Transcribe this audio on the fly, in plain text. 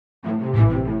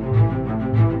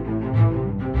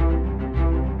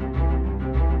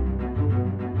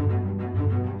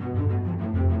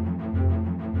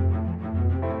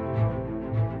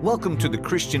Welcome to the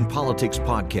Christian Politics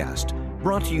Podcast,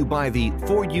 brought to you by the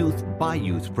For Youth, by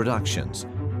Youth Productions.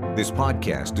 This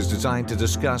podcast is designed to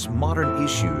discuss modern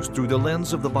issues through the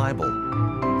lens of the Bible.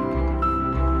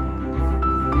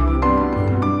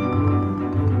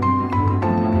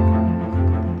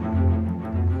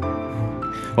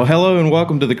 Well, hello and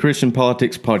welcome to the Christian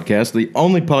Politics Podcast, the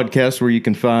only podcast where you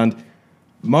can find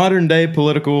modern-day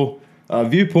political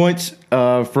viewpoints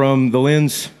from the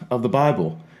lens of the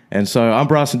Bible. And so I'm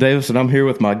Bryson Davis, and I'm here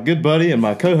with my good buddy and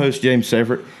my co-host, James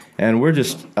Seifert, and we're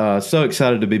just so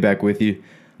excited to be back with you.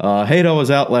 Hate I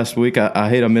was out last week. I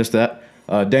hate I missed that.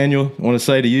 Daniel, I want to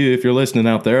say to you, if you're listening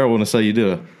out there, I want to say you did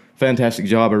a fantastic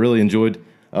job. I really enjoyed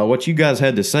what you guys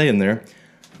had to say in there.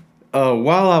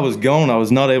 While I was gone, I was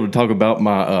not able to talk about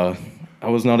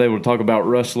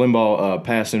Rush Limbaugh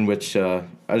passing, which I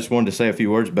just wanted to say a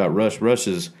few words about Rush. Rush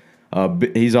is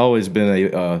he's always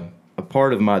been a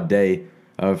part of my day.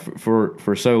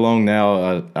 For so long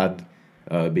now,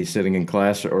 I'd be sitting in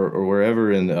class or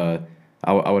wherever, and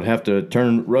I would have to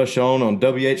turn Rush on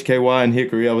WHKY in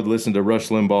Hickory. I would listen to Rush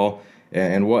Limbaugh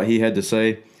and what he had to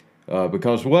say,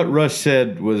 because what Rush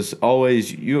said was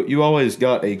always you always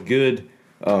got a good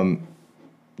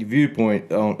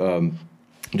viewpoint on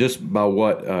just by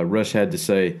what Rush had to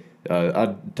say.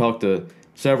 I talked to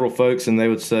several folks, and they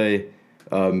would say,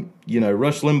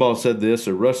 Rush Limbaugh said this,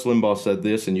 or Rush Limbaugh said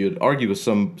this, and you'd argue with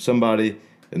somebody,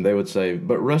 and they would say,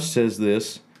 but Rush says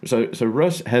this. So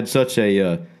Rush had such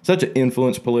an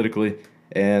influence politically,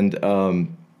 and I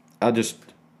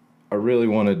really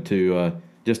wanted to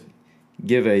just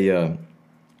give a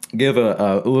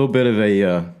little bit of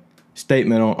a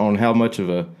statement on how much of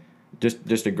a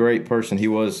just a great person he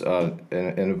was,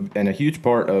 and a huge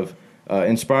part of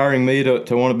inspiring me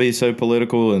to want to be so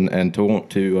political and to want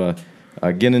to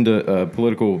get into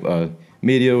political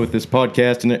media with this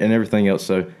podcast and everything else.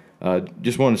 So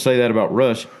just wanted to say that about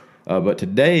Rush. But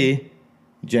today,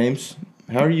 James,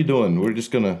 how are you doing? We're just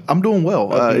gonna. I'm doing well.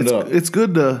 It's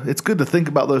good to think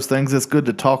about those things. It's good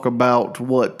to talk about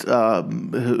what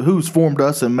who's formed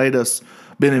us and made us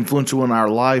been influential in our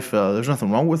life. There's nothing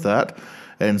wrong with that.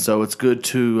 And so it's good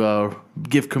to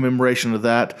give commemoration of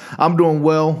that. I'm doing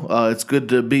well. It's good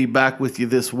to be back with you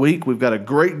this week. We've got a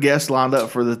great guest lined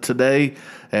up for today,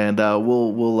 and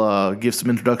we'll give some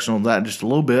introduction on that in just a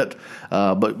little bit.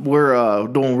 But we're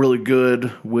doing really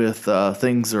good with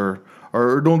things are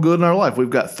doing good in our life. We've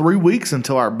got 3 weeks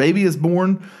until our baby is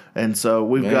born, and so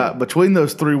we've got between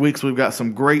those 3 weeks, we've got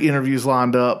some great interviews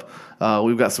lined up.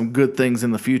 We've got some good things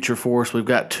in the future for us. We've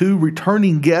got 2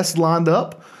 returning guests lined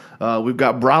up. We've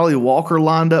got Briley Walker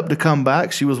lined up to come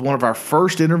back. She was one of our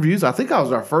first interviews. I think that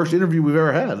was our first interview we've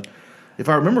ever had, if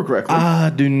I remember correctly.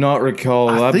 I do not recall.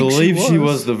 I believe she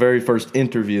was the very first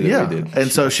interview that we did.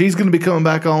 And so she's going to be coming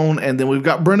back on. And then we've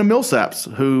got Brenda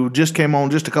Millsaps, who just came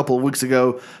on just a couple of weeks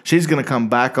ago. She's going to come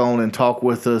back on and talk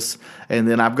with us. And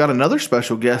then I've got another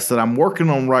special guest that I'm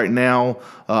working on right now,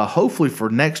 hopefully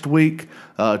for next week,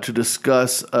 to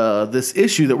discuss this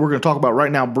issue that we're going to talk about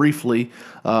right now briefly.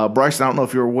 Bryson, I don't know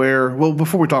if you're aware. Well,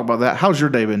 before we talk about that, how's your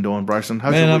day been doing, Bryson?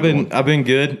 I've been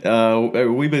good.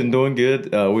 We've been doing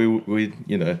good. We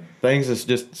things is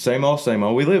just same old.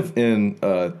 We live in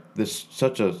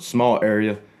such a small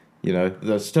area.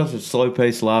 There's such a slow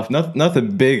paced life.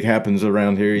 Nothing big happens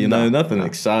around here. Nothing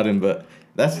exciting, but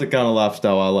that's the kind of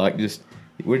lifestyle I like.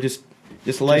 We're just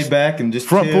lay back and just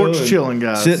front porch chilling,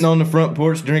 guys. Sitting on the front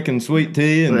porch drinking sweet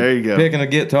tea and there you go. Picking a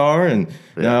guitar. And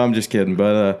no, I'm just kidding.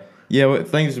 But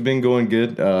things have been going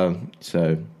good.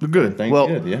 So good.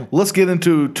 Good. Yeah. Let's get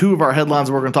into 2 of our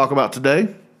headlines we're going to talk about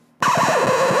today.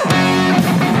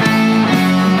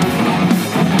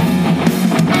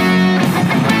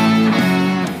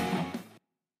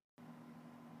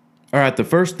 All right, the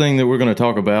first thing that we're going to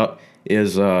talk about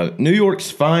is New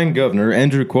York's fine governor,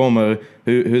 Andrew Cuomo,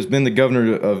 who's been the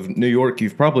governor of New York.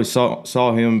 You've probably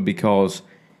saw him because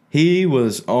he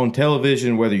was on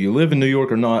television, whether you live in New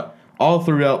York or not, all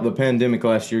throughout the pandemic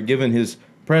last year, giving his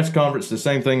press conference the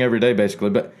same thing every day, basically.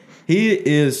 But he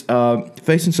is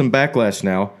facing some backlash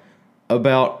now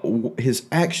about his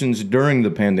actions during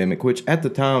the pandemic, which at the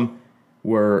time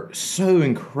were so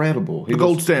incredible. The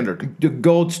gold standard. The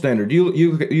gold standard.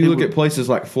 You look at places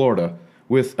like Florida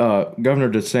with Governor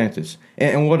DeSantis,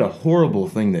 and what a horrible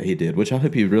thing that he did, which I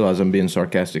hope you realize I'm being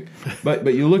sarcastic.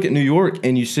 But you look at New York,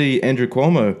 and you see Andrew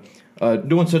Cuomo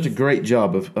doing such a great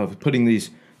job of putting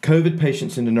these COVID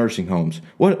patients into nursing homes.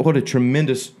 What a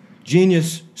tremendous,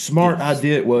 genius, smart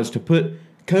idea it was to put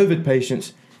COVID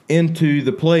patients into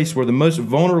the place where the most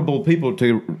vulnerable people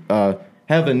to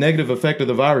have a negative effect of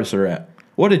the virus are at.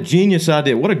 What a genius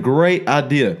idea. What a great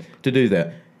idea to do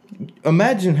that.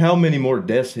 imagine how many more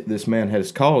deaths this man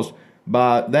has caused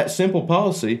by that simple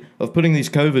policy of putting these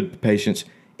COVID patients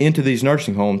into these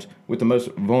nursing homes with the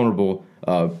most vulnerable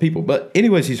people. But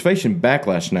anyways, he's facing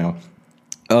backlash now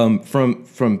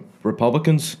from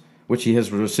Republicans, which he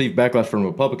has received backlash from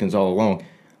Republicans all along.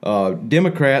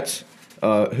 Democrats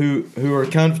who are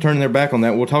kind of turning their back on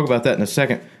that. We'll talk about that in a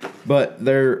second. But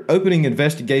they're opening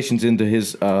investigations into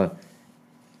his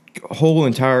whole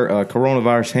entire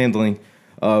coronavirus handling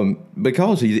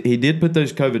because he did put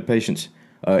those COVID patients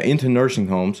into nursing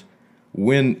homes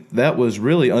when that was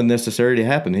really unnecessary to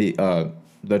happen.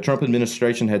 The Trump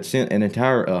administration had sent an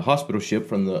entire hospital ship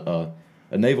from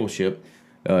a naval ship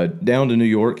down to New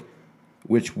York,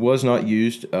 which was not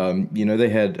used. They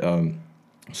had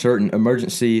certain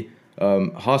emergency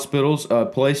hospitals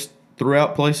placed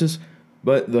throughout places,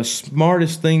 but the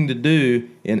smartest thing to do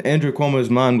in Andrew Cuomo's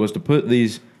mind was to put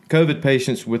these COVID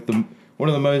patients with one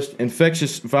of the most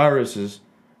infectious viruses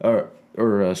or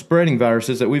spreading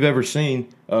viruses that we've ever seen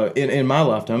in my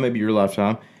lifetime, maybe your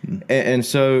lifetime, and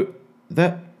so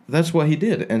that's what he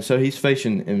did, and so he's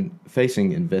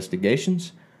facing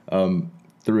investigations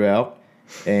throughout,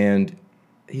 and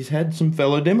he's had some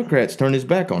fellow Democrats turn his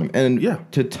back on him. And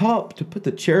to put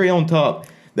the cherry on top,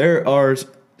 there are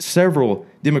several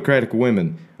Democratic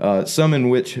women, some in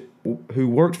which who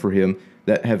worked for him,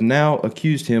 that have now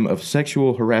accused him of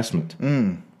sexual harassment.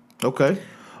 Okay.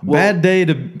 Well,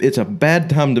 it's a bad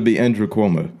time to be Andrew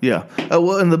Cuomo. Yeah.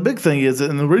 And the big thing is,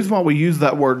 and the reason why we use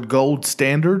that word gold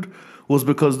standard was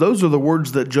because those are the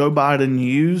words that Joe Biden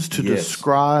used to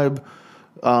describe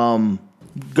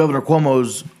Governor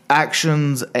Cuomo's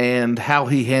actions and how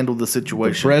he handled the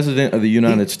situation. The President of the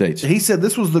United States. He said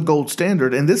this was the gold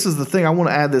standard, and this is the thing. I want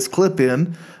to add this clip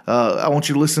in. I want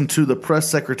you to listen to the press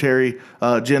secretary,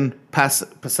 Jen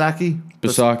Psaki.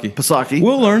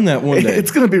 We'll learn that one day.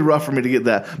 It's going to be rough for me to get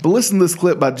that. But listen to this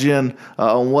clip by Jen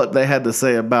on what they had to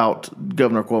say about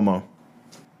Governor Cuomo.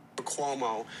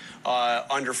 Cuomo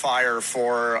under fire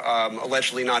for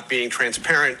allegedly not being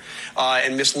transparent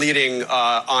and misleading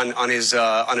on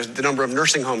the number of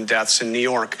nursing home deaths in New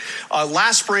York.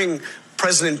 Last spring,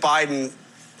 President Biden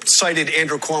cited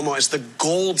Andrew Cuomo as the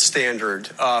gold standard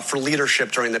for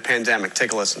leadership during the pandemic.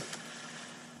 Take a listen.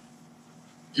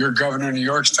 Your governor of New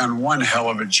York's done one hell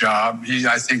of a job.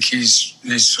 I think he's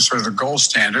sort of the gold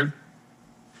standard.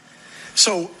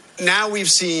 So now we've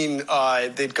seen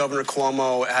that Governor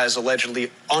Cuomo has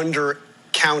allegedly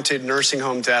undercounted nursing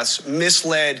home deaths,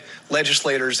 misled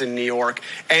legislators in New York,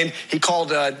 and he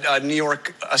called New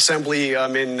York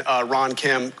Assemblyman Ron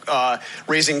Kim,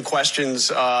 raising questions,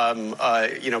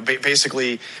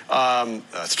 basically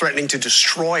threatening to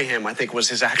destroy him, I think was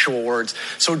his actual words.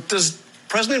 So does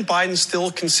President Biden still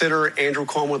consider Andrew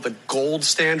Cuomo the gold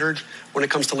standard when it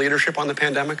comes to leadership on the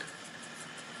pandemic?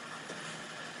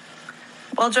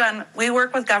 Well, John, we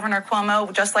work with Governor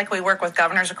Cuomo just like we work with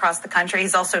governors across the country.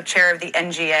 He's also chair of the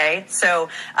NGA. So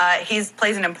he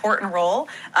plays an important role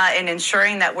in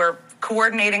ensuring that we're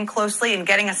coordinating closely and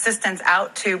getting assistance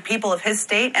out to people of his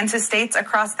state and to states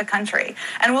across the country.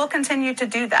 And we'll continue to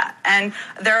do that. And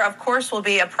there, of course, will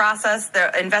be a process.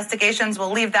 The investigations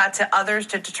will leave that to others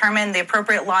to determine, the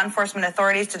appropriate law enforcement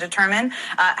authorities to determine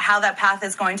how that path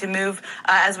is going to move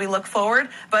as we look forward.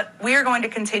 But we are going to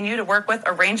continue to work with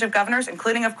a range of governors,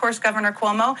 including, of course, Governor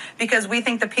Cuomo, because we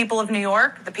think the people of New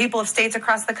York, the people of states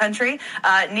across the country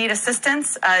need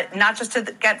assistance, not just to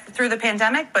get through the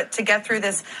pandemic, but to get through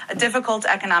this difficult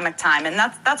economic time. And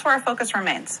that's where our focus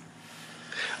remains.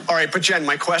 All right, but Jen,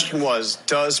 my question was,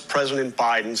 does President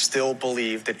Biden still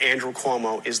believe that Andrew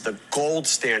Cuomo is the gold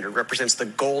standard, represents the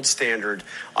gold standard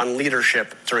on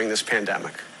leadership during this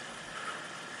pandemic?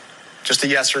 Just a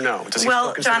yes or no. Does he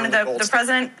well, John, the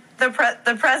president,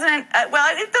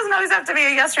 well, it doesn't always have to be a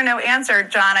yes or no answer,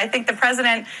 John. I think the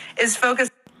president is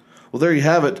focused. Well, there you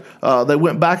have it. They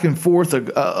went back and forth.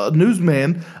 A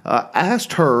newsman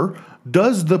asked her,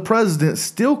 does the president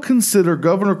still consider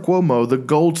Governor Cuomo the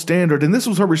gold standard? And this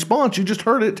was her response. You just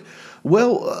heard it.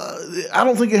 Well, I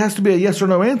don't think it has to be a yes or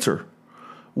no answer.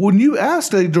 When you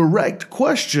asked a direct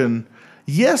question,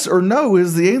 yes or no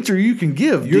is the answer you can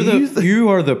give. You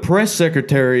are the press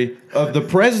secretary of the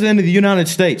President of the United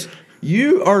States.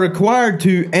 You are required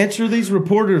to answer these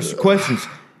reporters' questions.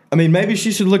 I mean, maybe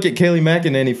she should look at Kayleigh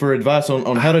McEnany for advice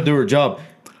on how to do her job.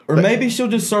 Or maybe she'll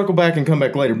just circle back and come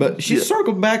back later. But she's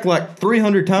circled back like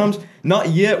 300 times.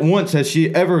 Not yet once has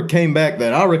she ever came back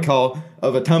that I recall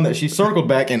of a time that she circled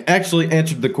back and actually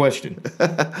answered the question.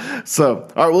 So,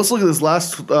 all right, well, let's look at this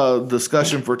last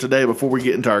discussion for today before we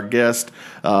get into our guest.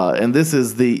 And this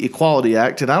is the Equality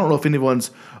Act. And I don't know if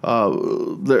anyone's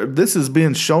this is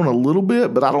being shown a little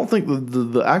bit, but I don't think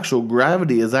the actual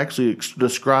gravity is actually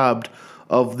described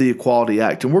of the Equality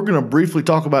Act. And we're going to briefly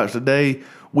talk about it today.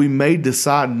 We may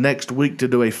decide next week to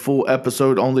do a full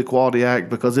episode on the Equality Act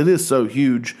because it is so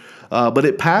huge. But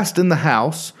it passed in the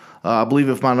House. I believe,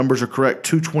 if my numbers are correct,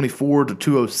 224 to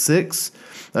 206.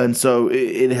 And so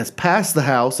it has passed the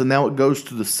House, and now it goes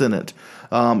to the Senate.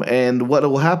 And what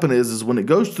will happen is when it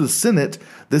goes to the Senate,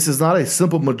 this is not a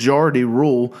simple majority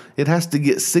rule. It has to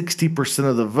get 60%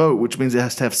 of the vote, which means it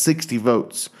has to have 60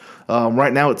 votes.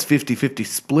 Right now it's 50-50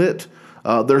 split.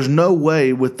 There's no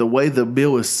way, with the way the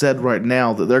bill is set right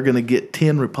now, that they're going to get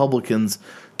 10 Republicans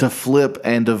to flip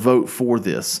and to vote for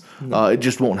this. It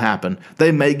just won't happen.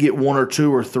 They may get 1 or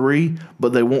 2 or 3,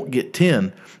 but they won't get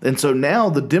 10. And so now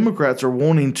the Democrats are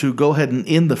wanting to go ahead and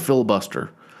end the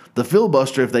filibuster. The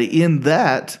filibuster, if they end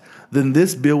that, then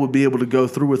this bill would be able to go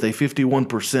through with a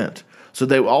 51%.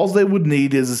 So all they would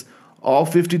need is all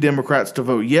 50 Democrats to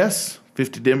vote yes,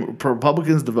 50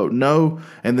 Republicans to vote no,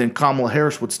 and then Kamala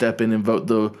Harris would step in and vote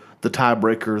the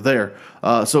tiebreaker there.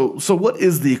 So what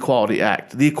is the Equality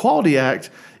Act? The Equality Act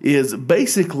is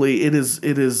basically it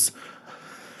is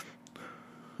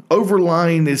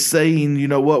overlying is saying, you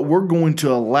know what, we're going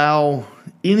to allow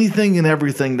anything and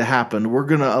everything to happen. We're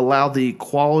going to allow the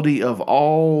equality of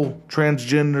all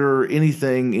transgender,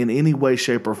 anything in any way,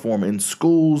 shape, or form in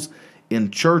schools,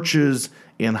 in churches,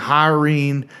 in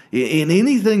hiring, in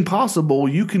anything possible.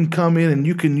 You can come in and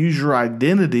you can use your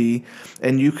identity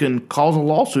and you can cause a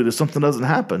lawsuit if something doesn't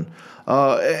happen.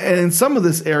 And in some of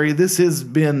this area, this has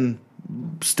been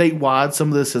statewide. Some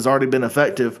of this has already been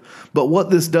effective. But what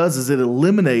this does is it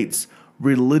eliminates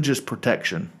religious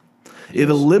protection. It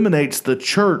eliminates the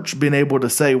church being able to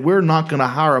say, we're not going to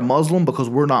hire a Muslim because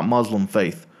we're not Muslim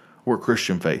faith. We're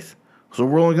Christian faith. So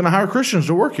we're only going to hire Christians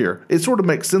to work here. It sort of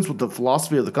makes sense with the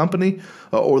philosophy of the company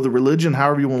or the religion,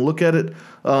 however you want to look at it.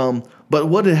 But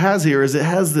what it has here is it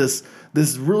has this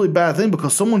really bad thing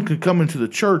because someone could come into the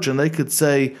church and they could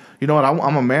say, you know what,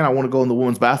 I'm a man, I want to go in the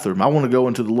woman's bathroom. I want to go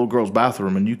into the little girl's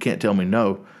bathroom, and you can't tell me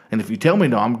no. And if you tell me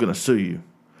no, I'm going to sue you.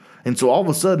 And so all of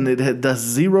a sudden it does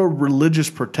zero religious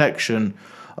protection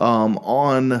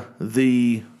on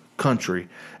the country.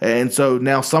 And so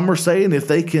now some are saying if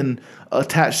they can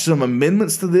attach some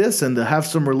amendments to this and to have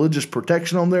some religious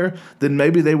protection on there, then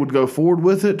maybe they would go forward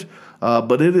with it.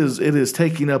 But it is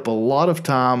taking up a lot of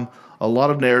time, a lot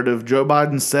of narrative. Joe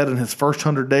Biden said in his first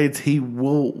 100 days he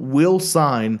will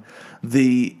sign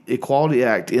the Equality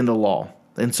Act into law.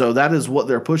 And so that is what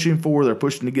they're pushing for. They're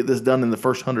pushing to get this done in the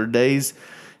first 100 days.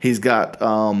 He's got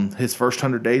his first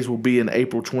 100 days will be in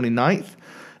April 29th.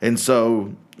 And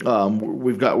so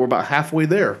we're about halfway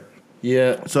there.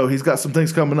 Yeah. So he's got some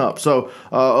things coming up. So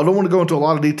I don't want to go into a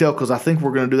lot of detail because I think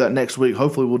we're going to do that next week.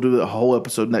 Hopefully we'll do a whole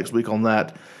episode next week on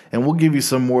that. And we'll give you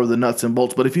some more of the nuts and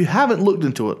bolts. But if you haven't looked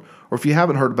into it or if you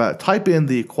haven't heard about it, type in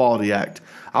the Equality Act.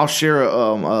 I'll share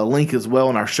a link as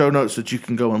well in our show notes that you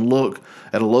can go and look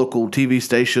at a local TV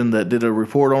station that did a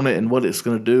report on it and what it's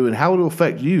going to do and how it will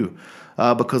affect you.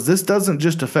 Because this doesn't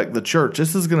just affect the church.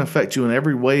 This is going to affect you in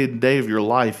every way and day of your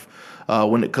life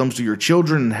when it comes to your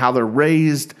children and how they're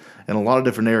raised in a lot of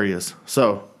different areas.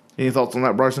 So, any thoughts on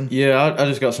that, Bryson? Yeah, I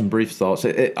just got some brief thoughts.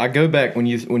 I go back when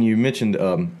you mentioned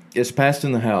it's passed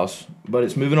in the House, but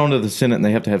it's moving on to the Senate, and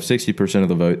they have to have 60% of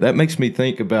the vote. That makes me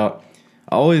think about.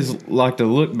 I always like to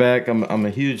look back. I'm a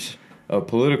huge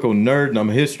political nerd, and I'm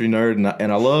a history nerd,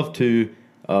 and I love to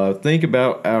think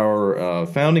about our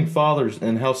founding fathers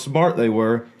and how smart they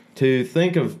were to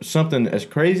think of something as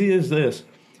crazy as this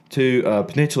to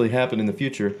potentially happen in the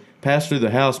future, pass through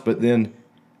the House, but then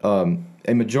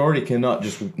a majority cannot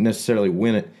just necessarily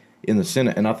win it in the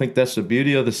Senate. And I think that's the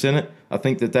beauty of the Senate. I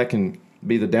think that can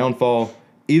be the downfall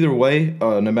either way,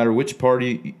 no matter which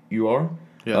party you are.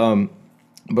 Yeah.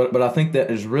 But I think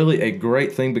that is really a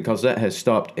great thing because that has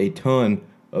stopped a ton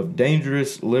of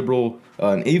dangerous, liberal,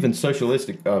 and even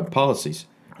socialistic policies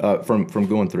from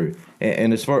going through.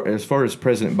 And as far as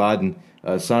President Biden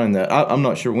signing that, I'm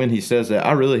not sure when he says that.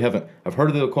 I really haven't. I've heard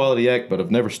of the Equality Act, but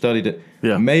I've never studied it.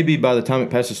 Yeah. Maybe by the time it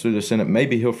passes through the Senate,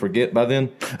 maybe he'll forget by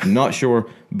then. I'm not sure.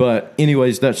 But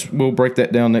anyways, we'll break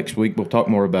that down next week. We'll talk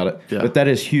more about it. Yeah. But that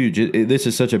is huge. This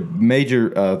is such a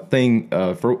major thing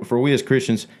for we as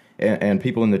Christians and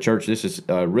people in the church. This is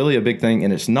really a big thing,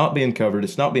 and it's not being covered.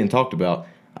 It's not being talked about.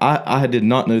 I did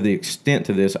not know the extent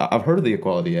to this. I've heard of the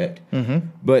Equality Act,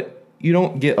 but you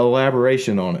don't get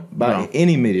elaboration on it by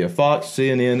any media, Fox,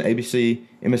 CNN, ABC,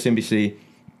 MSNBC.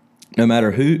 no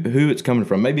matter who it's coming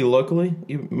from. Maybe locally,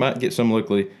 you might get some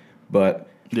locally, but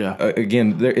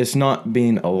again, it's not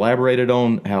being elaborated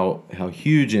on how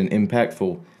huge and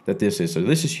impactful that this is. So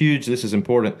this is huge. This is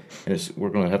important, and we're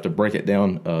going to have to break it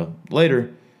down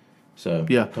later. So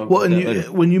well, and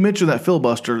when you mention that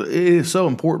filibuster, it is so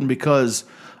important because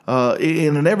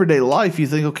in an everyday life, you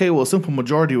think, okay, well, a simple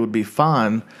majority would be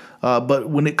fine. But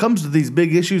when it comes to these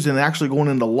big issues and actually going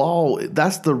into law,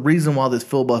 that's the reason why this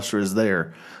filibuster is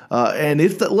there. And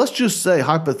let's just say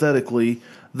hypothetically,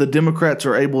 the Democrats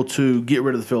are able to get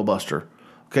rid of the filibuster.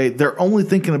 Okay, they're only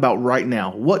thinking about right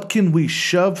now. What can we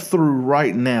shove through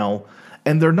right now?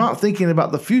 And they're not thinking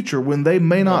about the future when they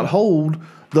may not hold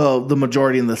the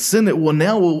majority in the Senate. Well,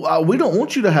 now we don't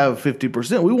want you to have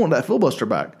 50%. We want that filibuster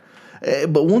back.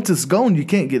 But once it's gone, you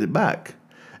can't get it back.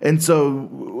 And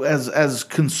so as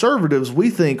conservatives, we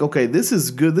think, okay, this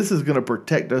is good. This is going to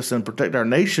protect us and protect our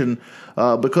nation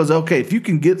because, okay, if you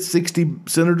can get 60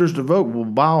 senators to vote, well,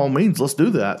 by all means, let's do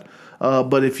that.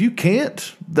 But if you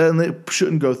can't, then it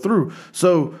shouldn't go through.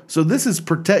 So this is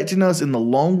protecting us in the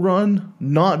long run,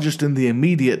 not just in the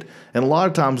immediate. And a lot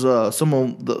of times, some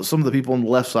of the people on the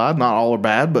left side, not all are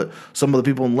bad, but some of the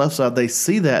people on the left side, they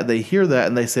see that, they hear that,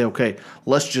 and they say, okay,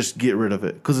 let's just get rid of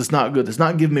it because it's not good. It's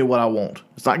not giving me what I want.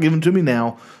 It's not giving to me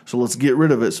now. So let's get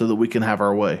rid of it so that we can have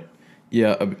our way.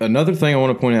 Yeah, another thing I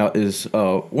want to point out is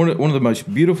one of the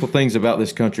most beautiful things about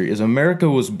this country is America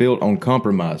was built on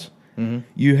compromise. Mm-hmm.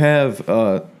 You have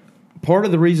part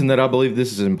of the reason that I believe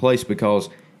this is in place because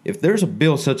if there's a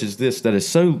bill such as this that is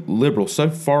so liberal, so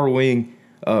far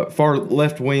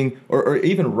left wing, or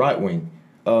even right wing,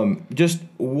 just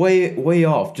way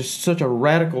off, just such a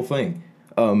radical thing.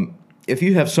 If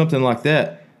you have something like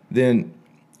that, then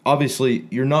obviously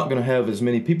you're not going to have as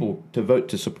many people to vote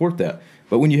to support that.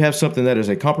 But when you have something that is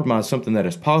a compromise, something that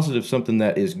is positive, something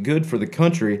that is good for the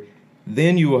country,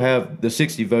 then you will have the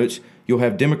 60 votes. You'll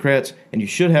have Democrats, and you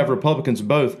should have Republicans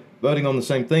both voting on the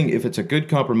same thing if it's a good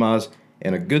compromise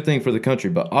and a good thing for the country.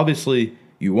 But obviously,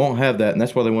 you won't have that, and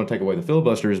that's why they want to take away the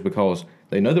filibuster is because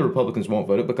they know the Republicans won't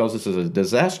vote it because this is a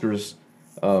disastrous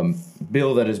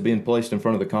bill that is being placed in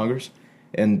front of the Congress,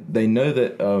 and they know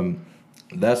that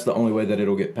that's the only way that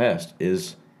it'll get passed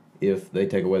is if they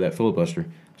take away that filibuster.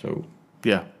 So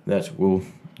we'll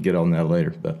get on that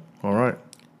later. But all right.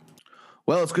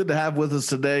 Well, it's good to have with us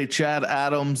today Chad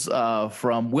Adams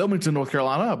from Wilmington, North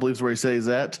Carolina, I believe is where he says he's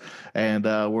at. And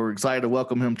we're excited to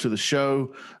welcome him to the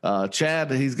show.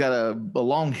 Chad, he's got a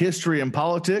long history in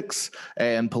politics,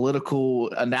 and political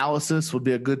analysis would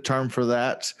be a good term for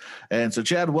that. And so,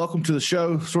 Chad, welcome to the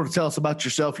show. Sort of tell us about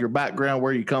yourself, your background,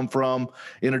 where you come from.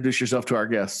 Introduce yourself to our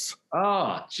guests.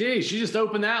 Oh, geez, you just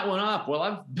opened that one up. Well,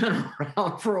 I've been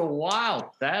around for a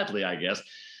while, sadly, I guess.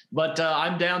 But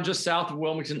I'm down just south of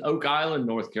Wilmington, Oak Island,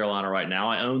 North Carolina right now.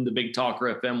 I own the Big Talker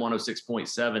FM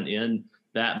 106.7 in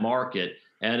that market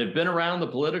and have been around the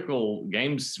political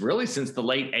games really since the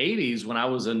late 80s when I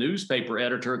was a newspaper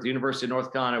editor at the University of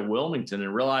North Carolina at Wilmington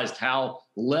and realized how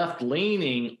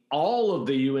left-leaning all of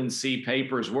the UNC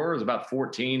papers were. It was about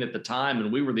 14 at the time,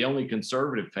 and we were the only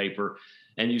conservative paper.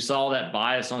 And you saw that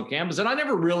bias on campus. And I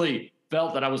never really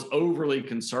felt that I was overly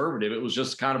conservative. It was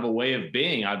just kind of a way of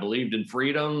being. I believed in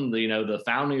freedom, the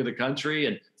founding of the country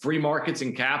and free markets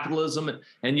and capitalism.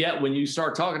 And yet when you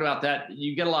start talking about that,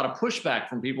 you get a lot of pushback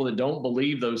from people that don't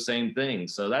believe those same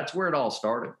things. So that's where it all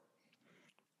started.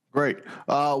 Great.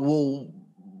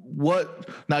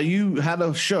 Now you had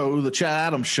a show, the Chad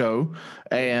Adams Show,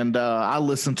 and I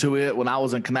listened to it when I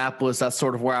was in Kannapolis. That's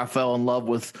sort of where I fell in love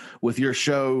with your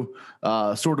show,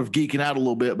 sort of geeking out a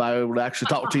little bit by able to actually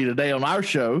talk to you today on our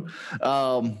show.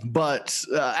 But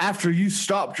after you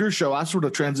stopped your show, I sort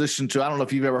of transitioned to, I don't know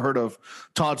if you've ever heard of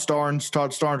Todd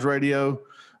Starnes Radio.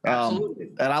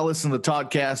 Absolutely. And I listen to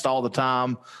Toddcast all the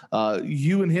time.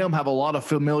 You and him have a lot of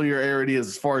familiarity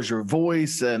as far as your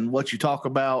voice and what you talk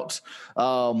about.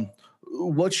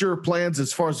 What's your plans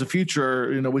as far as the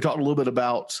future? We talked a little bit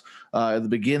about at the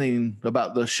beginning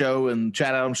about the show and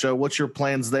Chad Adams Show. What's your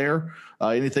plans there?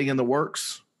 Anything in the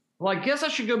works? Well, I guess I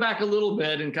should go back a little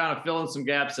bit and kind of fill in some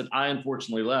gaps that I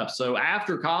unfortunately left. So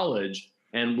after college,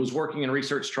 and was working in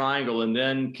Research Triangle and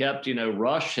then kept,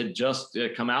 Rush had just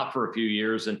come out for a few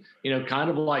years. And, kind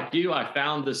of like you, I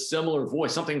found this similar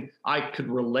voice, something I could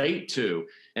relate to,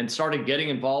 and started getting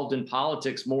involved in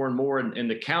politics more and more. In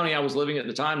the county I was living at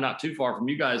the time, not too far from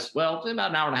you guys, well, about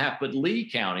an hour and a half, but Lee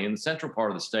County in the central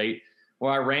part of the state,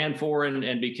 where I ran for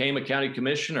and became a county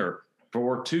commissioner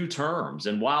for 2 terms.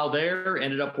 And while there,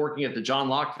 ended up working at the John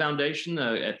Locke Foundation,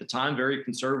 at the time, very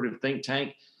conservative think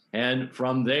tank. And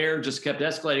from there, just kept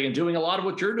escalating and doing a lot of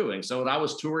what you're doing. So when I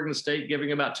was touring the state,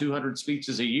 giving about 200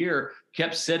 speeches a year,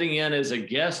 kept sitting in as a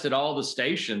guest at all the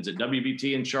stations at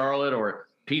WBT in Charlotte or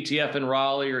PTF in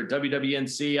Raleigh or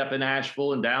WWNC up in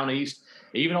Asheville and down east,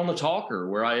 even on the Talker,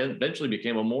 where I eventually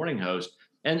became a morning host.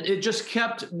 And it just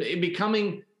kept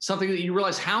becoming something that you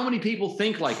realize how many people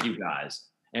think like you guys.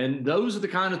 And those are the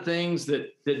kind of things that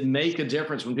make a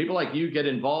difference when people like you get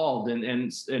involved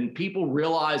and people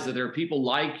realize that there are people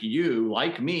like you,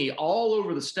 like me, all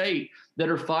over the state that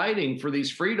are fighting for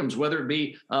these freedoms, whether it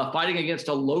be fighting against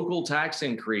a local tax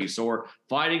increase or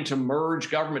fighting to merge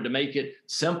government to make it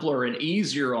simpler and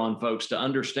easier on folks to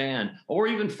understand, or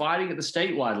even fighting at the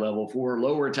statewide level for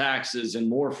lower taxes and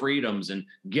more freedoms and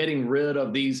getting rid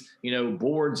of these,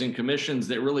 boards and commissions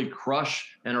that really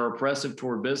crush and are oppressive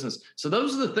toward business. So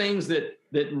those are the things that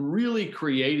really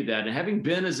created that. And having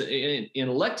been in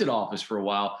elected office for a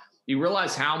while, you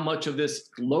realize how much of this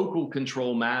local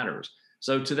control matters.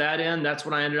 So to that end, that's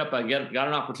when I ended up. I got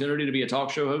an opportunity to be a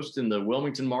talk show host in the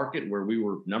Wilmington market, where we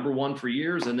were number one for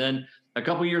years. And then a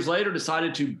couple of years later,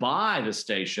 decided to buy the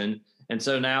station. And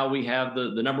so now we have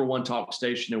the number one talk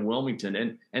station in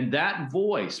Wilmington. And that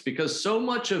voice, because so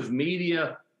much of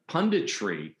media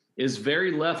punditry is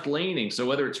very left-leaning. So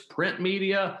whether it's print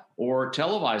media or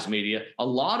televised media, a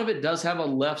lot of it does have a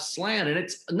left slant. And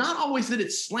it's not always that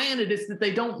it's slanted, it's that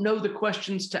they don't know the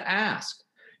questions to ask.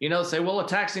 Say, well, a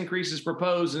tax increase is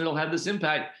proposed and it'll have this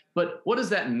impact. But what does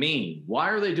that mean? Why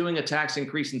are they doing a tax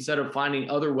increase instead of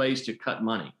finding other ways to cut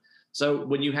money? So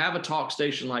when you have a talk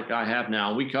station like I have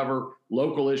now, we cover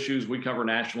local issues, we cover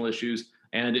national issues,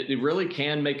 and it really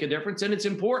can make a difference. And it's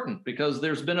important because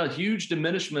there's been a huge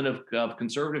diminishment of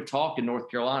conservative talk in North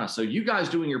Carolina. So you guys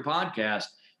doing your podcast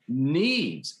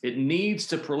needs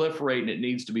to proliferate and it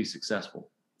needs to be successful.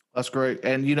 That's great.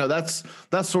 And, that's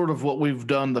sort of what we've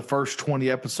done the first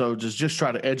 20 episodes is just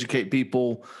try to educate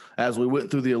people as we went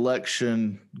through the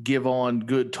election, give on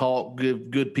good talk,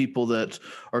 give good people that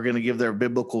are going to give their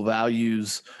biblical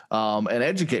values and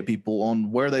educate people on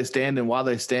where they stand and why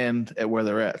they stand at where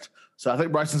they're at. So I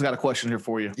think Bryson's got a question here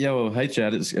for you. Yeah, well, hey,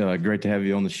 Chad, it's great to have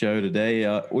you on the show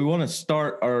today. We want to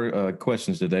start our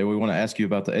questions today. We want to ask you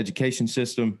about the education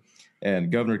system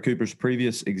and Governor Cooper's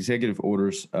previous executive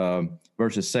orders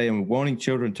versus saying wanting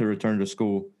children to return to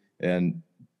school. And,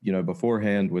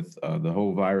 beforehand with the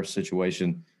whole virus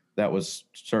situation, that was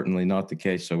certainly not the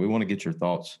case. So we want to get your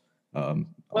thoughts.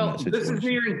 Well, this is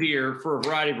near and dear for a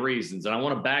variety of reasons. And I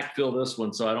want to backfill this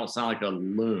one so I don't sound like a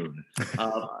loon.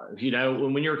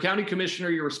 When you're a county commissioner,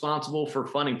 you're responsible for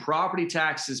funding property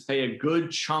taxes, pay a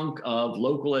good chunk of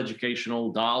local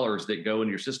educational dollars that go into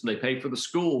your system. They pay for the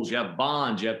schools. You have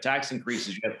bonds, you have tax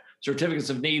increases, you have certificates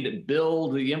of need that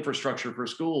build the infrastructure for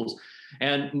schools.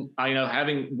 And I know,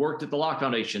 having worked at the Locke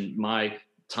Foundation, my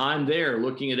time there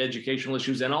looking at educational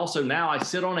issues. And also now I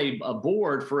sit on a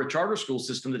board for a charter school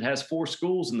system that has 4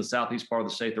 schools in the southeast part of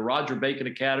the state, the Roger Bacon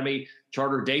Academy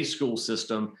Charter Day School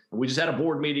System. We just had a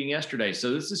board meeting yesterday.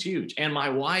 So this is huge. And my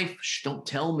wife, don't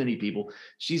tell many people,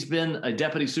 she's been a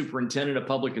deputy superintendent of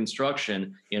public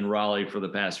instruction in Raleigh for the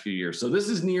past few years. So this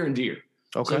is near and dear.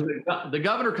 Okay. So the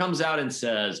governor comes out and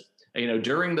says,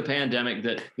 during the pandemic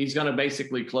that he's going to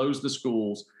basically close the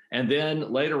schools. And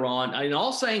then later on,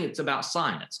 all saying it's about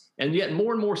science. And yet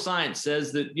more and more science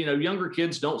says that, younger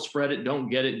kids don't spread it, don't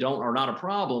get it, are not a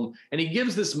problem. And he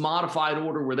gives this modified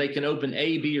order where they can open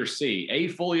A, B, or C. A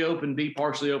fully open, B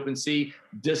partially open, C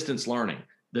distance learning.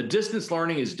 The distance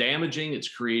learning is damaging. It's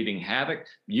creating havoc.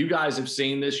 You guys have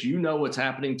seen this. You know what's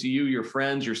happening to you, your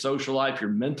friends, your social life, your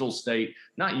mental state,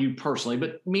 not you personally,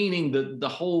 but meaning the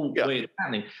whole way it's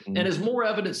happening. Mm-hmm. And as more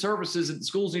evidence surfaces that the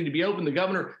schools need to be open, the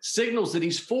governor signals that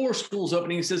he's for schools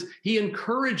opening. He says he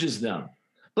encourages them.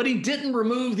 But he didn't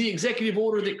remove the executive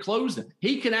order that closed them.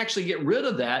 He can actually get rid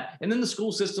of that. And then the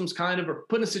school systems kind of are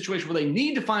put in a situation where they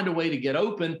need to find a way to get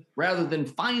open rather than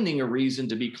finding a reason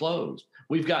to be closed.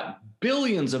 We've got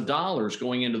billions of dollars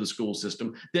going into the school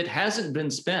system that hasn't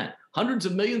been spent. Hundreds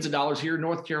of millions of dollars here in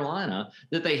North Carolina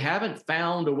that they haven't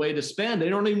found a way to spend. They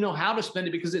don't even know how to spend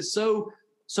it because it's so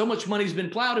much money's been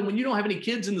plowed. And when you don't have any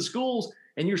kids in the schools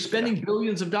and you're spending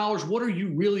billions of dollars, what are you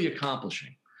really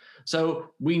accomplishing? So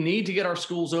we need to get our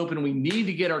schools open. We need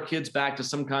to get our kids back to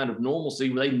some kind of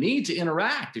normalcy. They need to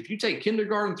interact. If you take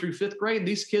kindergarten through 5th grade,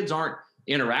 these kids aren't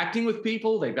interacting with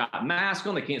people. They've got masks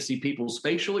on. They can't see people's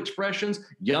facial expressions.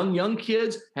 Young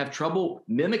kids have trouble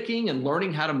mimicking and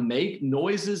learning how to make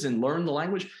noises and learn the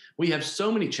language. We have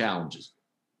so many challenges.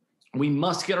 We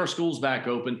must get our schools back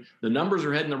open. The numbers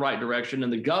are heading the right direction.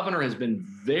 And the governor has been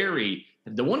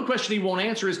the one question he won't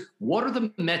answer is, what are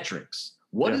the metrics?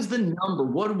 What is the number?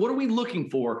 What are we looking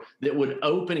for that would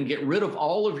open and get rid of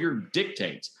all of your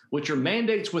dictates, which are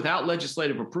mandates without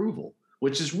legislative approval,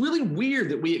 which is really weird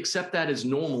that we accept that as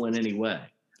normal in any way.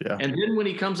 Yeah. And then when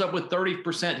he comes up with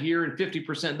 30% here and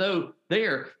 50%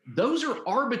 those are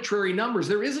arbitrary numbers.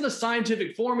 There isn't a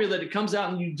scientific formula that it comes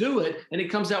out and you do it and it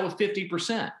comes out with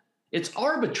 50%. It's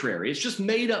arbitrary. It's just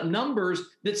made up numbers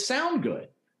that sound good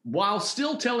while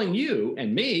still telling you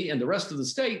and me and the rest of the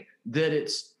state that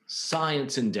it's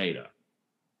science and data.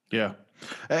 Yeah.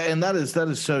 And that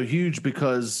is so huge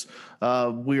because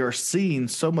we are seeing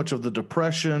so much of the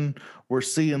depression. We're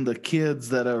seeing the kids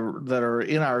that are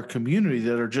in our community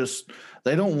that are just,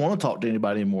 they don't want to talk to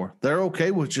anybody anymore. They're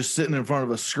okay with just sitting in front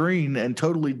of a screen and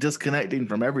totally disconnecting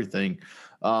from everything.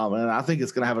 And I think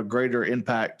it's going to have a greater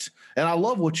impact. And I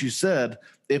love what you said.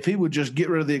 If he would just get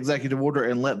rid of the executive order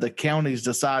and let the counties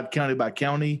decide county by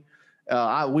county,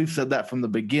 we've said that from the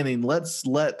beginning. Let's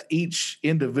let each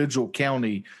individual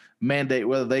county mandate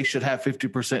whether they should have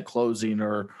 50% closing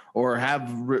or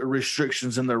have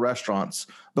restrictions in their restaurants,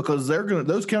 because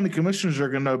those county commissioners are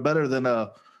going to know better than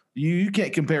you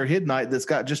can't compare Hidnight that's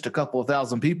got just a couple of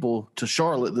thousand people to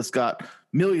Charlotte that's got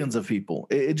millions of people.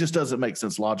 It just doesn't make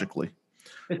sense logically.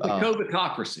 It's the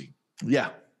COVIDocracy. Yeah,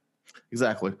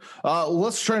 exactly.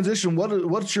 Let's transition.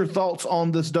 What's your thoughts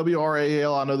on this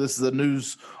WRAL? I know this is a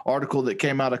news article that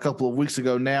came out a couple of weeks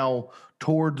ago now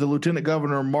toward the Lieutenant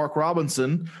Governor, Mark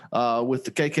Robinson, with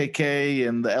the KKK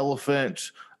and the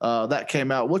elephant that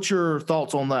came out. What's your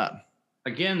thoughts on that?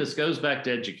 Again, this goes back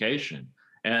to education.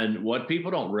 And what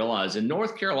people don't realize, in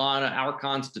North Carolina, our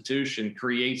Constitution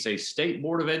creates a state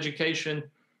board of education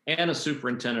and a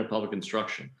superintendent of public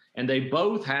instruction. And they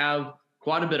both have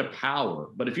quite a bit of power.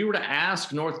 But if you were to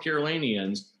ask North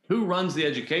Carolinians who runs the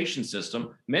education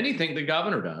system, many think the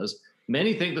governor does.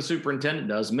 Many think the superintendent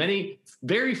does.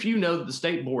 Very few know that the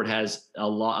state board has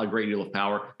a great deal of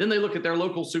power. Then they look at their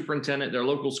local superintendent, their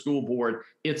local school board.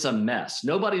 It's a mess.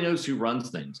 Nobody knows who runs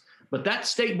things. But that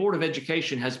state board of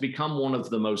education has become one of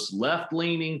the most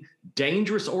left-leaning,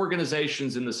 dangerous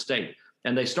organizations in the state.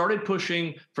 And they started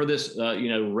pushing for this,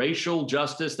 racial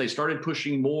justice. They started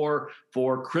pushing more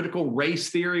for critical race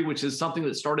theory, which is something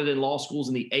that started in law schools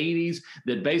in the 80s,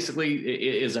 that basically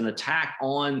is an attack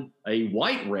on a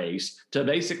white race to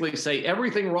basically say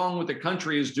everything wrong with the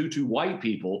country is due to white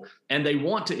people. And they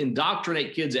want to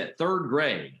indoctrinate kids at third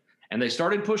grade. And they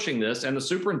started pushing this. And the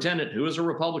superintendent, who is a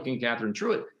Republican, Catherine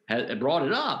Truitt, had brought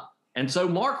it up. And so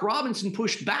Mark Robinson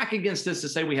pushed back against this to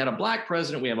say we had a black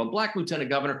president, we have a black lieutenant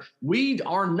governor. We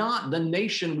are not the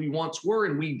nation we once were,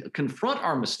 and we confront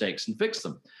our mistakes and fix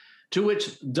them. To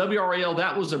which WRAL,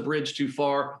 that was a bridge too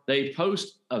far. They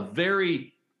post a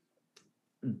very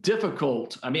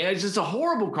difficult, it's just a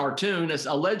horrible cartoon. It's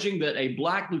alleging that a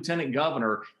black lieutenant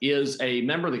governor is a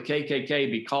member of the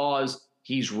KKK because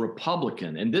he's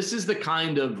Republican. And this is the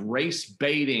kind of race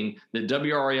baiting that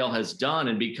WRAL has done,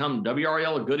 and become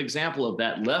WRAL a good example of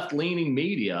that. Left-leaning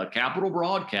media, Capital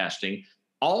Broadcasting,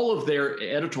 all of their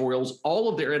editorials, all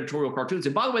of their editorial cartoons.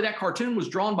 And by the way, that cartoon was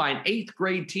drawn by an 8th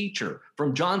grade teacher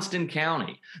from Johnston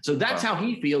County. So that's how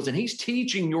he feels. And he's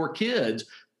teaching your kids.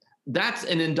 That's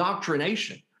an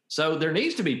indoctrination. So there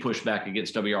needs to be pushback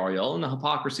against WRAL and the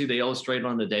hypocrisy they illustrate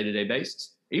on a day-to-day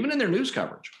basis, even in their news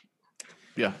coverage.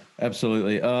 Yeah,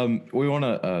 absolutely. We want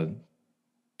to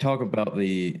talk about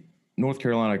the North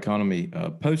Carolina economy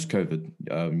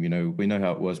post-COVID. We know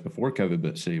how it was before COVID,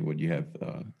 but see, when you have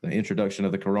the introduction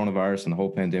of the coronavirus and the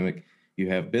whole pandemic, you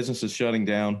have businesses shutting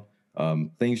down,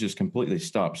 things just completely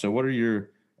stop. So what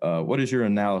is your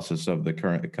analysis of the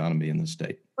current economy in the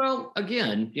state? Well,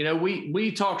 again,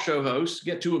 we talk show hosts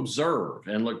get to observe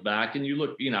and look back, and you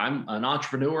look, I'm an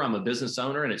entrepreneur, I'm a business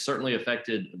owner, and it certainly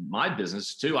affected my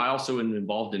business too. I also am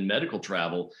involved in medical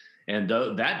travel, and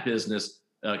that business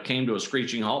came to a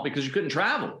screeching halt because you couldn't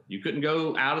travel. You couldn't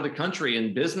go out of the country,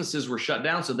 and businesses were shut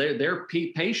down. So their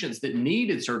patients that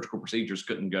needed surgical procedures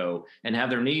couldn't go and have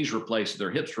their knees replaced,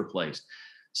 their hips replaced.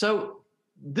 So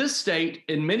this state,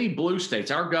 in many blue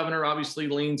states, our governor obviously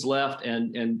leans left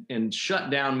and shut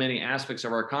down many aspects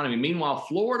of our economy. Meanwhile,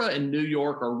 Florida and New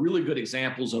York are really good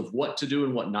examples of what to do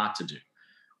and what not to do.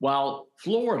 While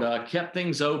Florida kept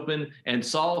things open and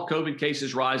saw COVID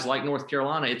cases rise like North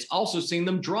Carolina, it's also seen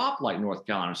them drop like North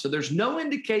Carolina. So there's no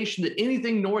indication that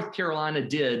anything North Carolina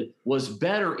did was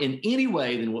better in any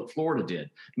way than what Florida did.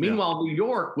 Meanwhile, New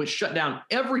York, which shut down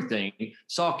everything,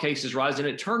 saw cases rise. And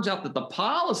it turns out that the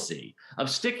policy of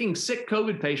sticking sick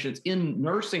COVID patients in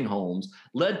nursing homes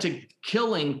led to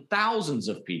killing thousands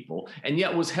of people, and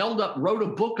yet was held up, wrote a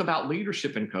book about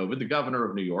leadership in COVID, the governor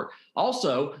of New York,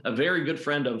 also a very good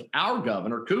friend of our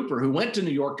governor, Cooper, who went to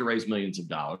New York to raise millions of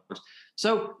dollars.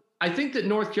 So I think that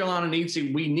North Carolina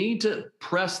we need to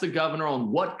press the governor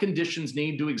on what conditions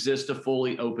need to exist to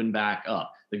fully open back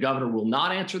up. The governor will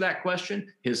not answer that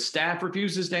question. His staff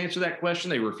refuses to answer that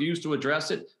question. They refuse to address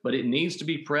it, but it needs to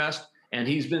be pressed. And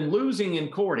he's been losing in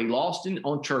court. He lost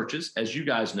on churches, as you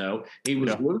guys know. He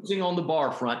was losing on the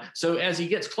bar front. So as he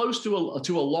gets close to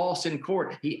a loss in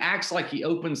court, he acts like he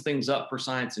opens things up for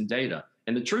science and data.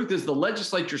 And the truth is the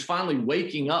legislature's finally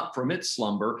waking up from its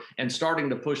slumber and starting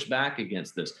to push back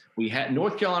against this.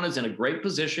 North Carolina's in a great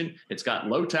position. It's got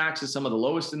low taxes, some of the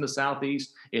lowest in the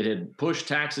Southeast. It had pushed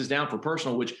taxes down for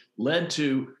personal, which led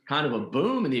to kind of a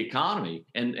boom in the economy.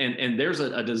 And there's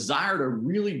a desire to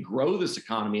really grow this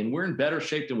economy. And we're in better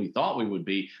shape than we thought we would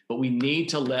be. But we need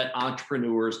to let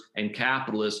entrepreneurs and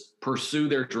capitalists pursue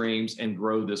their dreams and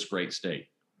grow this great state.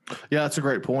 Yeah, that's a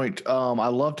great point. I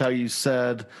loved how you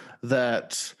said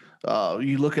that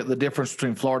you look at the difference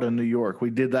between Florida and New York. We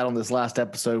did that on this last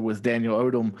episode with Daniel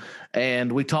Odom,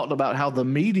 and we talked about how the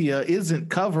media isn't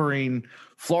covering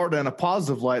Florida in a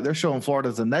positive light. They're showing Florida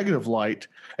as a negative light,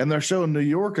 and they're showing New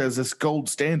York as this gold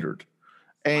standard.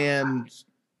 And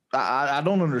I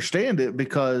don't understand it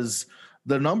because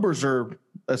the numbers are,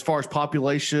 as far as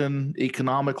population,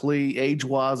 economically,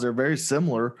 age-wise, they're very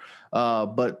similar.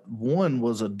 But one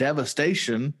was a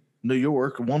devastation, New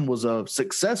York. One was a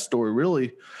success story,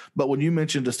 really. But when you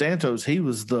mentioned DeSantis, he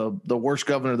was the worst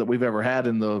governor that we've ever had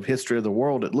in the history of the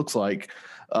world, it looks like.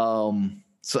 Well,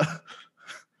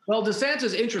 DeSantis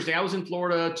is interesting. I was in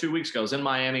Florida 2 weeks ago. I was in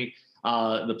Miami.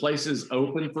 The place is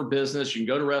open for business. You can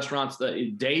go to restaurants.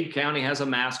 Dade County has a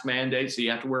mask mandate, so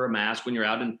you have to wear a mask when you're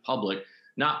out in public.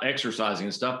 Not exercising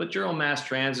and stuff, but you're on mass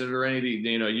transit or anything,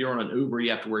 you're on an Uber,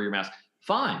 you have to wear your mask.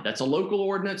 Fine. That's a local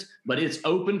ordinance, but it's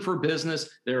open for business.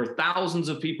 There are thousands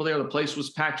of people there. The place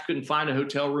was packed. Couldn't find a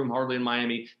hotel room hardly in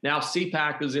Miami. Now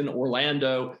CPAC is in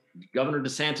Orlando. Governor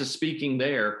DeSantis speaking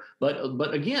there.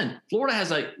 But again, Florida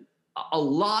has a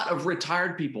lot of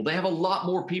retired people. They have a lot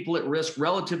more people at risk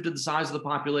relative to the size of the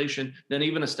population than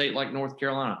even a state like North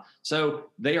Carolina.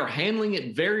 So they are handling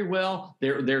it very well.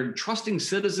 They're trusting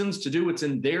citizens to do what's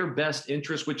in their best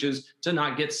interest, which is to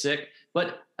not get sick.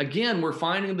 But again, we're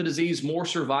finding the disease more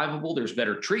survivable. There's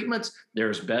better treatments.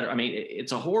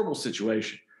 It's a horrible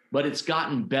situation. But it's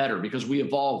gotten better because we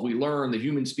evolve, we learn, the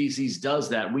human species does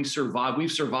that. We survive.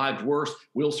 We've survived worse.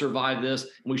 We'll survive this.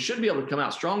 And we should be able to come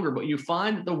out stronger. But you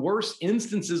find that the worst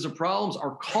instances of problems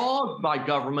are caused by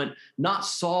government, not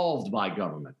solved by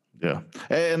government. Yeah.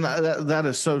 And that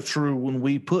is so true. When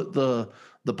we put the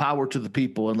power to the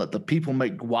people and let the people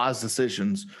make wise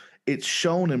decisions, it's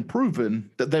shown and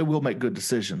proven that they will make good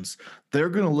decisions. They're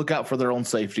going to look out for their own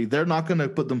safety. They're not going to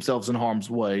put themselves in harm's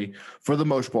way for the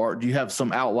most part. You have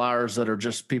some outliers that are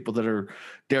just people that are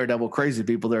daredevil crazy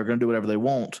people that are going to do whatever they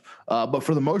want. But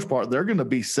for the most part, they're going to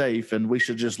be safe, and we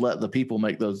should just let the people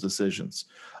make those decisions.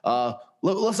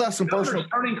 Let's ask some personal.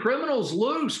 Turning criminals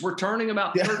loose. We're turning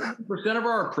about 30% of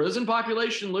our prison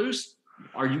population loose.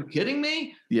 Are you kidding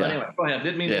me? Yeah. But anyway, go ahead.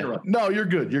 Didn't mean to interrupt. No, you're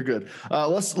good. You're good.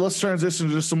 Let's transition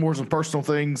to just some personal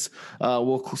things.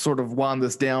 We'll sort of wind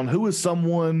this down. Who is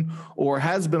someone or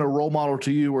has been a role model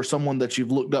to you or someone that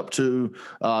you've looked up to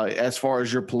as far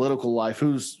as your political life?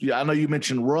 I know you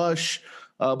mentioned Rush,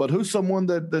 but who's someone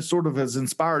that sort of has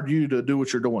inspired you to do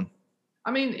what you're doing?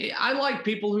 I mean, I like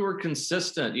people who are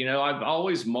consistent. I've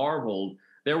always marveled.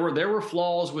 There were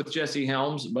flaws with Jesse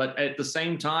Helms, but at the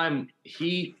same time,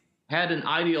 he had an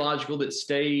ideological that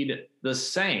stayed the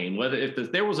same. Whether if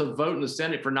there was a vote in the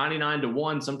Senate for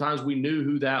 99-1, sometimes we knew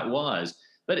who that was.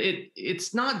 But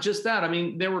it's not just that. I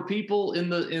mean, there were people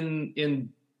in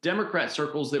Democrat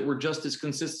circles that were just as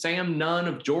consistent. Sam Nunn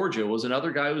of Georgia was another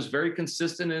guy who was very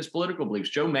consistent in his political beliefs.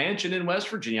 Joe Manchin in West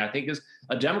Virginia, I think, is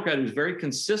a Democrat who's very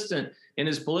consistent in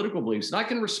his political beliefs. And I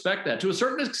can respect that. To a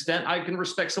certain extent, I can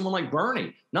respect someone like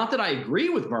Bernie. Not that I agree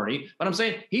with Bernie, but I'm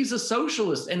saying he's a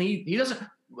socialist, and he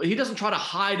doesn't try to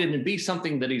hide it and be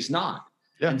something that he's not.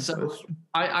 Yeah. And so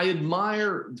I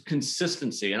admire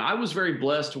consistency. And I was very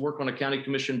blessed to work on a county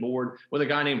commission board with a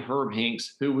guy named Herb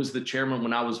Hinks, who was the chairman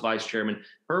when I was vice chairman.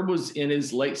 Herb was in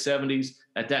his late 70s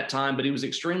at that time, but he was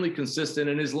extremely consistent.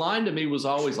 And his line to me was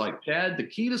always like, Chad, the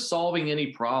key to solving any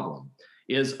problem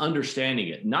is understanding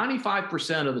it.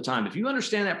 95% of the time, if you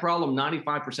understand that problem,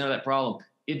 95% of that problem,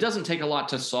 it doesn't take a lot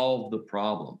to solve the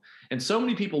problem. And so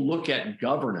many people look at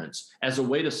governance as a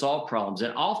way to solve problems.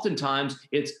 And oftentimes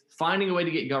it's finding a way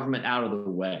to get government out of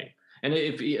the way. And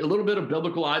if a little bit of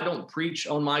biblical, I don't preach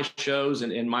on my shows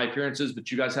and in my appearances, but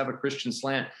you guys have a Christian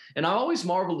slant. And I always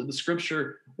marvel at the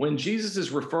scripture when Jesus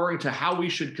is referring to how we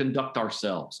should conduct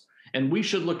ourselves. And we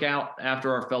should look out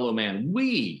after our fellow man.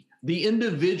 We, The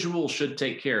individual should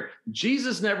take care.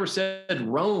 Jesus never said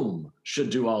Rome should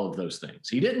do all of those things.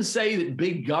 He didn't say that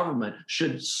big government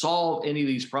should solve any of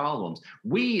these problems.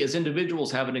 We as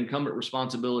individuals have an incumbent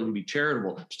responsibility to be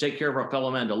charitable, to take care of our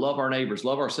fellow men, to love our neighbors,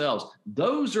 love ourselves.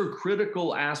 Those are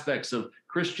critical aspects of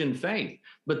Christian faith.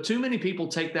 But too many people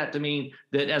take that to mean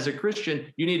that as a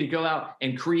Christian, you need to go out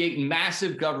and create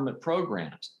massive government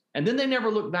programs. And then they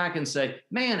never look back and say,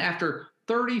 man, after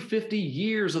 30, 50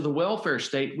 years of the welfare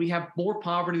state, we have more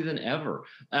poverty than ever.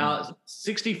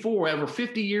 64, over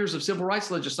 50 years of civil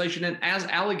rights legislation, and as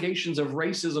allegations of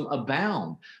racism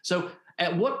abound. So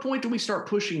at what point do we start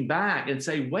pushing back and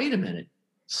say, wait a minute,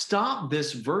 stop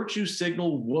this virtue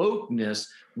signal wokeness?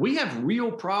 We have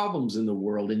real problems in the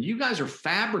world, and you guys are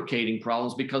fabricating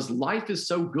problems because life is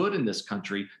so good in this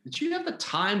country that you have the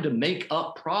time to make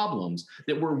up problems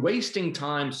that we're wasting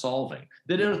time solving.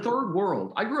 That in a third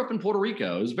world, I grew up in Puerto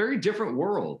Rico. It was a very different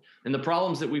world, and the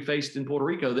problems that we faced in Puerto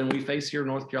Rico than we face here in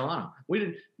North Carolina.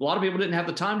 A lot of people didn't have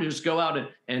the time to just go out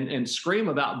and scream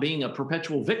about being a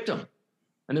perpetual victim.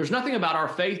 And there's nothing about our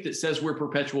faith that says we're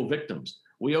perpetual victims.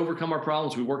 We overcome our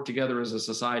problems. We work together as a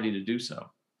society to do so.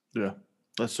 Yeah,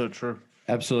 that's so true.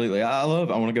 Absolutely. I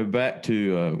want to go back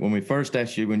to when we first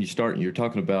asked you, when you start, and you're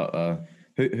talking about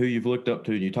who you've looked up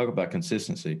to, and you talk about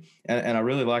consistency. And I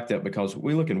really like that, because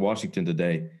we look in Washington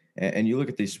today, and you look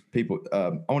at these people. I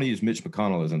want to use Mitch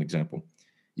McConnell as an example.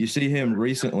 You see him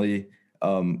recently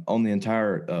on the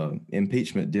entire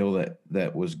impeachment deal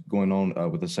that was going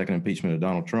on with the second impeachment of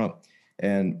Donald Trump.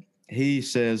 And he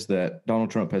says that Donald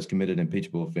Trump has committed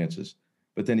impeachable offenses,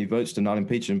 but then he votes to not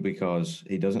impeach him because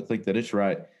he doesn't think that it's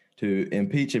right to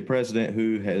impeach a president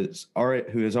who has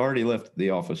already left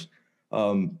the office.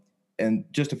 And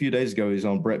just a few days ago, he's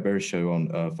on Brett Baer's show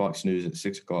on Fox News at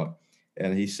 6 o'clock.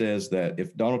 And he says that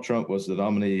if Donald Trump was the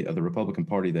nominee of the Republican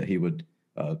Party, that he would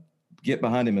get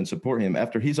behind him and support him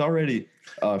after he's already,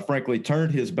 frankly,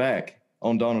 turned his back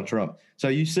on Donald Trump. So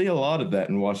you see a lot of that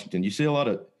in Washington. You see a lot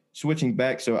of switching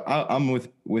back. So I'm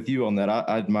with you on that.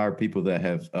 I admire people that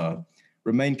have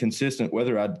remained consistent,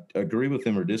 whether I agree with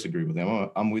them or disagree with them.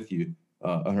 I'm with you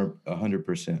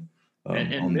 100%.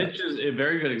 And Mitch is a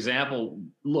very good example.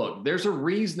 Look, there's a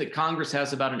reason that Congress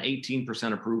has about an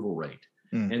 18% approval rate.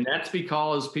 And that's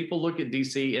because people look at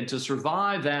DC, and to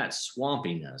survive that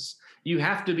swampiness, you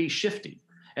have to be shifty.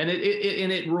 And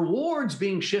it rewards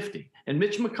being shifty. And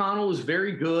Mitch McConnell is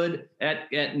very good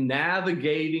at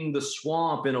navigating the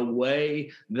swamp in a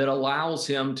way that allows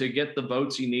him to get the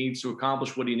votes he needs to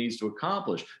accomplish what he needs to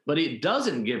accomplish. But it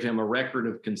doesn't give him a record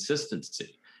of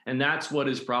consistency. And that's what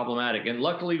is problematic. And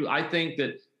luckily, I think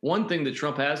that one thing that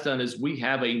Trump has done is we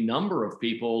have a number of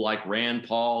people like Rand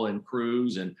Paul and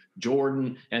Cruz and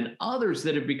Jordan and others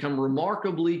that have become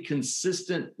remarkably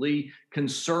consistently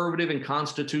conservative and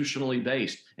constitutionally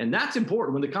based. And that's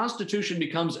important. When the Constitution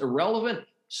becomes irrelevant,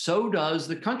 so does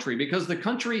the country, because the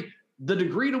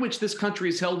degree to which this country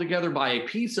is held together by a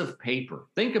piece of paper.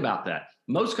 Think about that.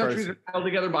 Most countries are held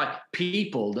together by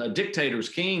people, dictators,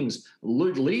 kings,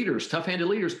 leaders, tough-handed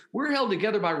leaders. We're held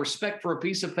together by respect for a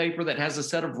piece of paper that has a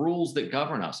set of rules that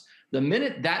govern us. The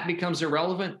minute that becomes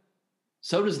irrelevant,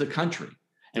 so does the country.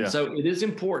 And so it is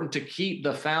important to keep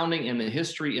the founding and the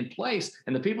history in place.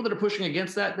 And the people that are pushing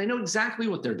against that, they know exactly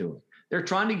what they're doing. They're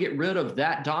trying to get rid of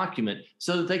that document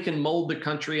so that they can mold the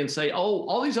country and say, oh,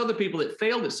 all these other people that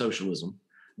failed at socialism,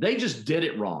 they just did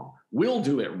it wrong. We'll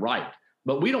do it right.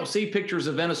 But we don't see pictures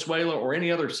of Venezuela or any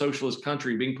other socialist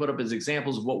country being put up as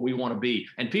examples of what we want to be.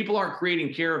 And people aren't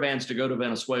creating caravans to go to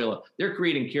Venezuela. They're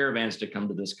creating caravans to come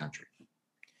to this country.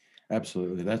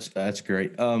 Absolutely. That's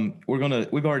great.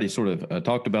 We've already sort of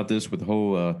talked about this with the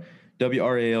whole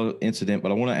WRAL incident,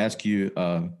 but I want to ask you,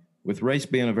 with race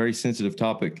being a very sensitive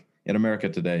topic in America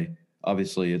today,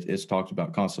 obviously it's talked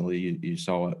about constantly. You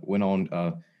saw it went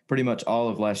on pretty much all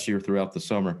of last year throughout the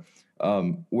summer.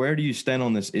 Where do you stand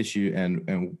on this issue,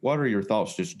 and what are your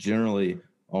thoughts just generally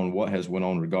on what has went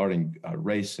on regarding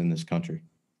race in this country?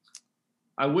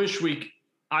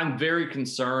 I'm very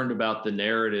concerned about the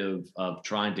narrative of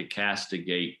trying to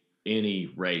castigate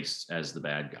any race as the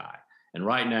bad guy. And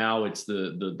right now it's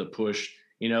the push,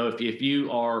 if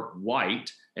you are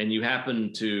white and you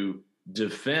happen to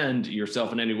defend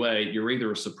yourself in any way, you're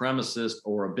either a supremacist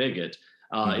or a bigot.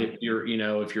 If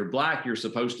you're black, you're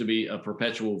supposed to be a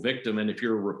perpetual victim. And if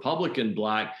you're a Republican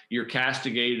black, you're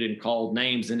castigated and called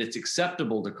names, and it's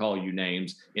acceptable to call you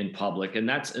names in public. And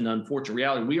that's an unfortunate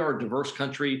reality. We are a diverse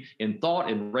country in thought,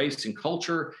 in race, in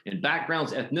culture, in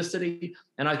backgrounds, ethnicity.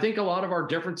 And I think a lot of our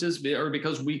differences are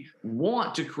because we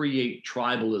want to create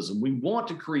tribalism. We want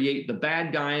to create the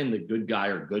bad guy and the good guy,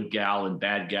 or good gal and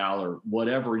bad gal, or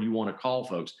whatever you want to call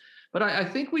folks. But I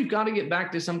think we've got to get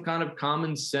back to some kind of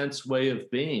common sense way of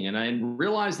being. And I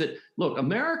realize that, look,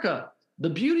 America, the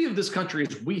beauty of this country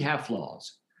is we have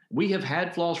flaws. We have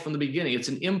had flaws from the beginning. It's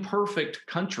an imperfect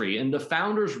country, and the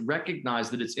founders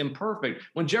recognized that it's imperfect.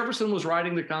 When Jefferson was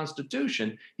writing the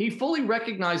Constitution, he fully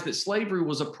recognized that slavery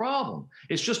was a problem.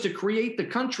 It's just to create the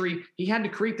country, he had to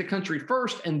create the country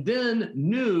first, and then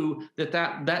knew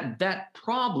that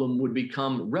problem would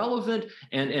become relevant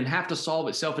and have to solve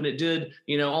itself, and it did,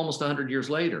 almost 100 years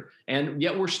later. And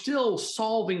yet we're still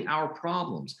solving our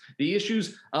problems. The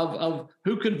issues of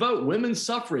who could vote, women's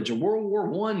suffrage, a World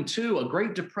War I, II, a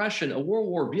Great Depression, a World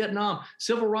War, Vietnam,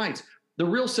 civil rights. The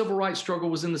real civil rights struggle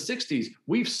was in the 60s.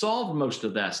 We've solved most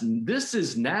of that. And this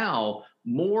is now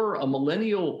more a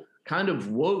millennial kind of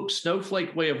woke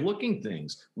snowflake way of looking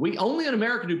things. We only in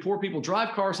America do poor people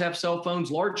drive cars, have cell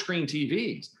phones, large screen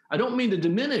TVs. I don't mean to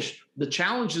diminish the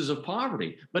challenges of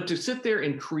poverty, but to sit there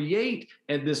and create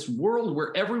this world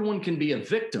where everyone can be a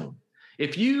victim.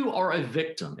 If you are a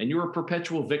victim and you're a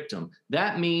perpetual victim,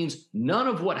 that means none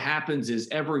of what happens is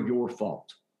ever your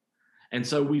fault. And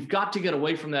so we've got to get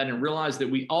away from that and realize that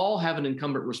we all have an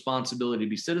incumbent responsibility to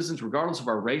be citizens, regardless of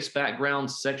our race, background,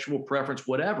 sexual preference,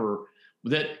 whatever,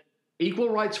 that equal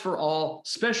rights for all,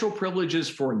 special privileges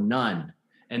for none.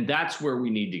 And that's where we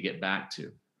need to get back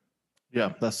to.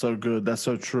 Yeah, that's so good. That's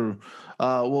so true.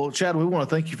 Well, Chad, we want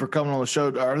to thank you for coming on the show.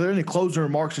 Are there any closing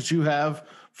remarks that you have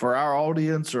for our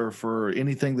audience or for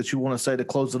anything that you want to say to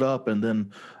close it up? And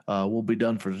then we'll be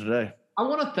done for today. I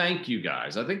want to thank you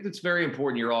guys. I think it's very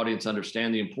important your audience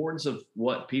understand the importance of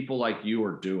what people like you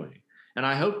are doing. And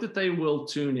I hope that they will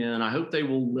tune in. I hope they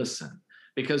will listen,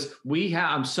 because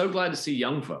I'm so glad to see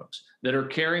young folks that are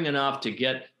caring enough to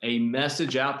get a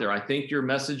message out there. I think your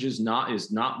message is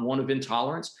not one of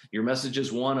intolerance. Your message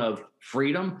is one of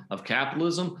freedom, of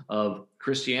capitalism, of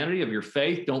Christianity, of your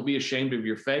faith. Don't be ashamed of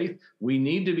your faith. We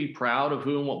need to be proud of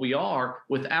who and what we are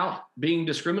without being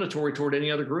discriminatory toward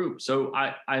any other group. So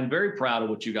I'm very proud of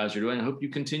what you guys are doing. I hope you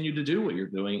continue to do what you're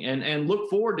doing and look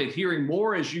forward to hearing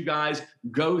more as you guys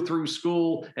go through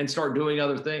school and start doing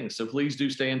other things. So please do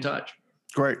stay in touch.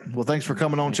 Great. Well, thanks for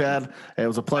coming on, Chad. It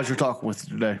was a pleasure talking with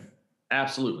you today.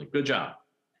 Absolutely. Good job.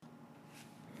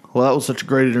 Well, that was such a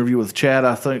great interview with Chad.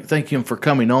 I thank him for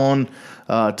coming on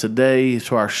today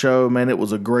to our show. Man, it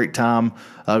was a great time,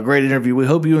 a great interview. We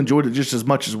hope you enjoyed it just as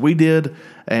much as we did.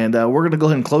 And we're going to go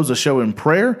ahead and close the show in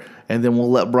prayer, and then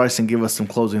we'll let Bryson give us some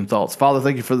closing thoughts. Father,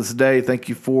 thank you for this day. Thank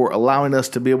you for allowing us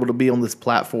to be able to be on this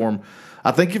platform. I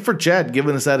thank you for Chad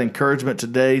giving us that encouragement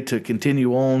today to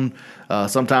continue on.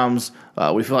 Sometimes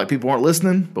we feel like people aren't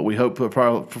listening, but we hope,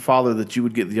 Father, that you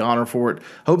would get the honor for it.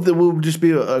 Hope that we'll just be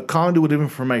a conduit of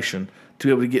information to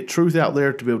be able to get truth out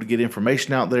there, to be able to get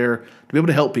information out there, to be able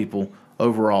to help people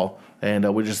overall. And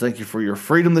we just thank you for your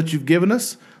freedom that you've given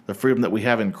us, the freedom that we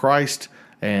have in Christ.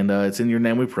 And it's in your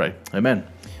name we pray. Amen.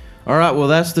 All right, well,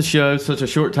 that's the show. Such a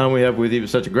short time we have with you. It was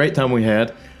such a great time we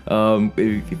had.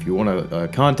 If you want to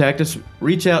contact us,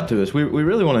 reach out to us. We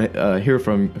really want to hear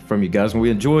from you guys, and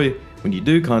we enjoy when you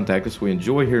do contact us. We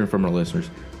enjoy hearing from our listeners.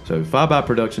 So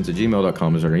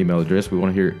 5byproductions@gmail.com is our email address. We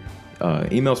want to hear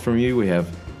emails from you. We have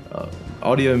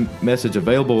audio message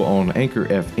available on Anchor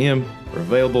FM. We're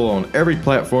available on every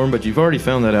platform, but you've already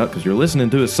found that out because you're listening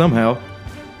to us somehow.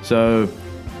 So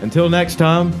until next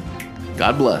time,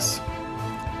 God bless.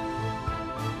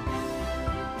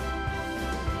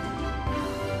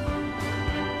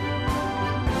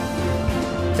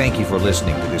 Thank you for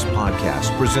listening to this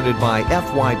podcast presented by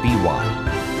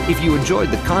FYBY. If you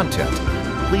enjoyed the content,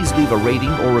 please leave a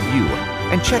rating or review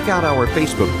and check out our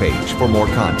Facebook page for more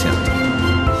content.